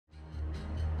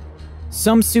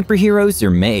Some superheroes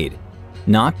are made,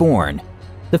 not born.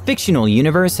 The fictional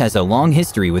universe has a long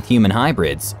history with human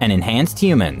hybrids and enhanced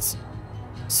humans.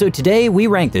 So today we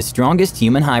rank the strongest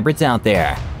human hybrids out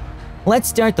there. Let's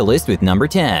start the list with number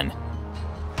 10.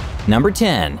 Number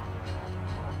 10.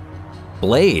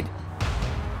 Blade.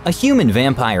 A human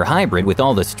vampire hybrid with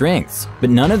all the strengths, but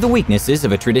none of the weaknesses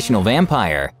of a traditional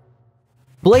vampire.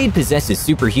 Blade possesses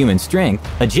superhuman strength,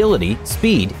 agility,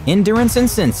 speed, endurance, and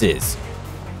senses.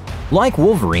 Like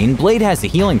Wolverine, Blade has a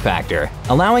healing factor,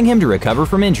 allowing him to recover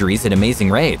from injuries at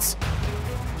amazing rates.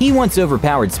 He once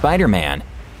overpowered Spider-Man,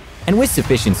 and with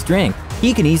sufficient strength,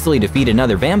 he can easily defeat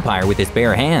another vampire with his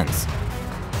bare hands.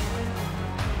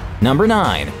 Number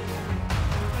 9.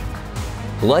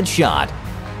 Bloodshot.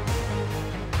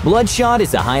 Bloodshot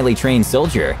is a highly trained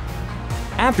soldier.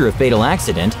 After a fatal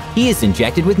accident, he is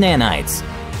injected with nanites.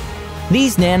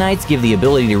 These nanites give the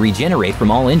ability to regenerate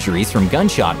from all injuries from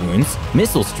gunshot wounds,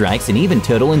 missile strikes, and even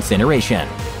total incineration.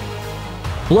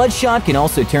 Bloodshot can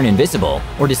also turn invisible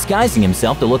or disguising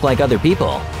himself to look like other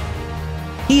people.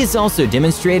 He has also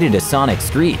demonstrated a sonic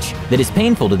screech that is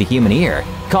painful to the human ear,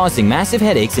 causing massive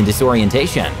headaches and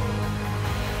disorientation.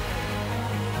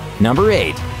 Number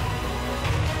 8.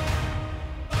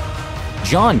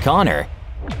 John Connor.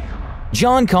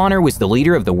 John Connor was the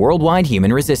leader of the worldwide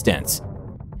human resistance.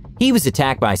 He was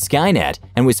attacked by Skynet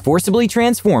and was forcibly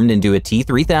transformed into a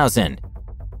T-3000.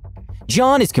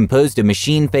 John is composed of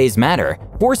machine-phase matter,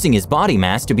 forcing his body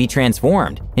mass to be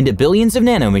transformed into billions of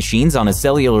nanomachines on a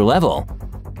cellular level.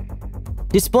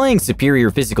 Displaying superior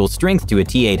physical strength to a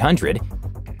T-800,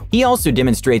 he also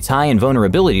demonstrates high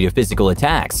invulnerability to physical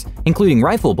attacks, including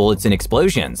rifle bullets and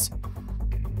explosions.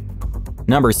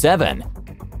 Number 7.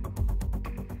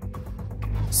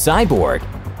 Cyborg.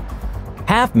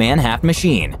 Half man, half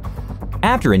machine.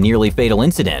 After a nearly fatal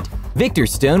incident, Victor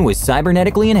Stone was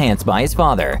cybernetically enhanced by his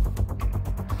father.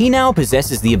 He now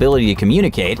possesses the ability to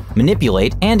communicate,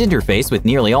 manipulate, and interface with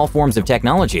nearly all forms of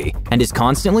technology and is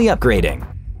constantly upgrading.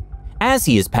 As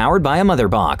he is powered by a mother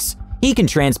box, he can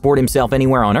transport himself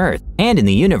anywhere on Earth and in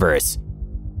the universe.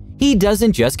 He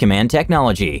doesn't just command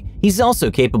technology, he's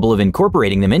also capable of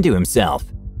incorporating them into himself.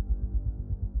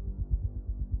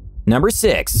 Number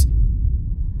 6.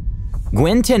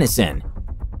 Gwen Tennyson.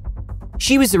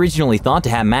 She was originally thought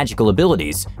to have magical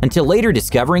abilities until later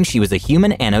discovering she was a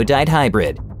human anodite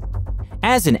hybrid.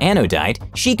 As an anodite,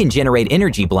 she can generate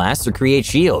energy blasts or create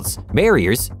shields,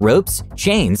 barriers, ropes,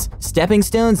 chains, stepping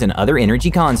stones, and other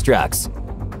energy constructs.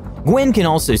 Gwen can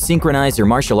also synchronize her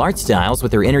martial arts styles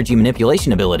with her energy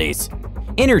manipulation abilities.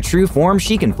 In her true form,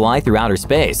 she can fly through outer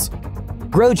space,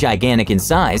 grow gigantic in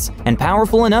size, and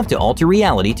powerful enough to alter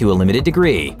reality to a limited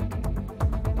degree.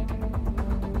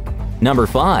 Number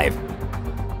 5.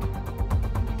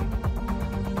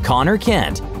 Connor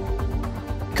Kent.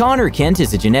 Connor Kent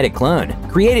is a genetic clone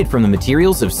created from the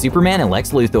materials of Superman and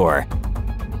Lex Luthor,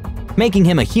 making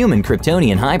him a human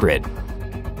Kryptonian hybrid.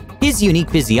 His unique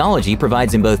physiology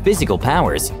provides him both physical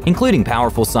powers, including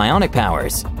powerful psionic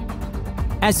powers.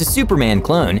 As a Superman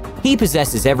clone, he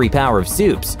possesses every power of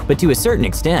Supes, but to a certain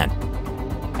extent.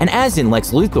 And as in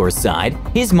Lex Luthor's side,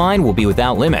 his mind will be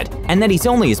without limit, and that he's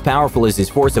only as powerful as his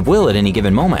force of will at any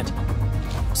given moment,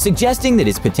 suggesting that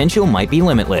his potential might be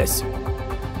limitless.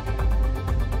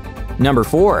 Number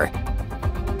 4.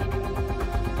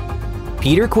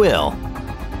 Peter Quill.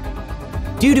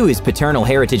 Due to his paternal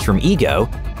heritage from Ego,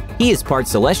 he is part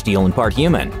celestial and part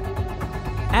human.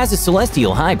 As a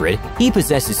celestial hybrid, he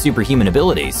possesses superhuman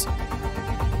abilities.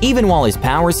 Even while his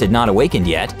powers had not awakened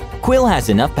yet, Quill has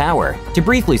enough power to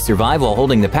briefly survive while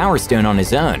holding the Power Stone on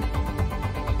his own.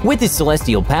 With his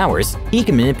celestial powers, he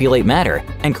can manipulate matter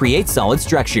and create solid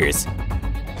structures.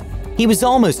 He was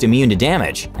almost immune to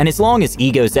damage, and as long as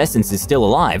Ego's essence is still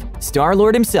alive,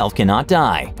 Star-Lord himself cannot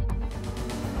die.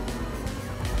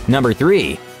 Number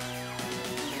 3.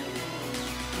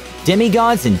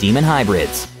 Demigods and demon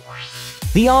hybrids.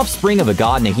 The offspring of a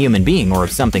god and a human being or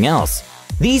of something else.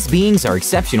 These beings are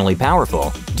exceptionally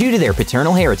powerful due to their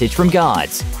paternal heritage from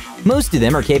gods. Most of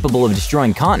them are capable of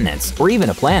destroying continents or even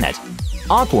a planet.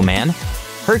 Aquaman,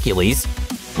 Hercules,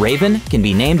 Raven can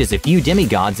be named as a few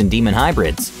demigods and demon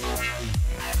hybrids.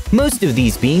 Most of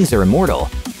these beings are immortal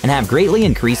and have greatly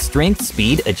increased strength,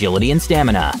 speed, agility, and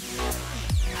stamina.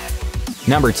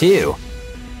 Number 2.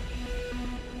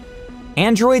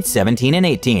 Android 17 and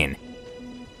 18.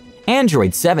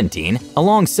 Android 17,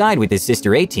 alongside with his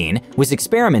sister 18, was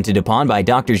experimented upon by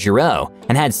Dr. Giraud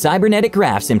and had cybernetic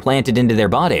grafts implanted into their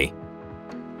body.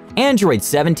 Android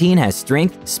 17 has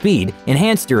strength, speed,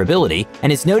 enhanced durability,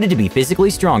 and is noted to be physically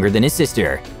stronger than his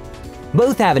sister.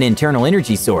 Both have an internal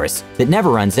energy source that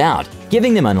never runs out,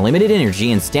 giving them unlimited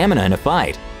energy and stamina in a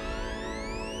fight.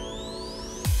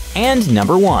 And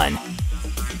number 1.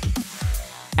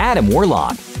 Adam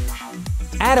Warlock.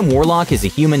 Adam Warlock is a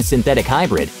human-synthetic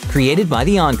hybrid created by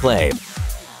the Enclave.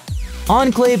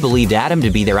 Enclave believed Adam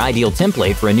to be their ideal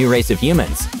template for a new race of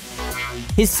humans.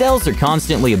 His cells are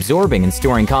constantly absorbing and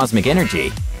storing cosmic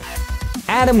energy.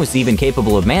 Adam was even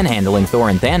capable of manhandling Thor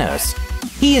and Thanos.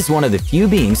 He is one of the few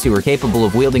beings who are capable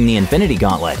of wielding the Infinity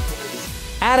Gauntlet.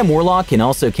 Adam Warlock can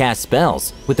also cast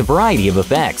spells with a variety of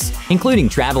effects, including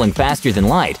traveling faster than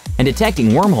light and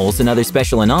detecting wormholes and other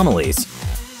special anomalies.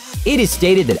 It is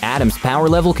stated that Adam's power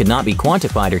level could not be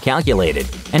quantified or calculated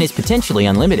and is potentially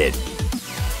unlimited,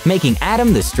 making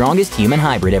Adam the strongest human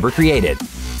hybrid ever created.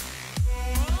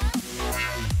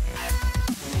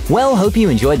 Well, hope you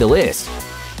enjoyed the list.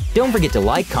 Don't forget to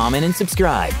like, comment, and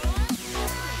subscribe.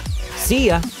 See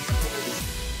ya!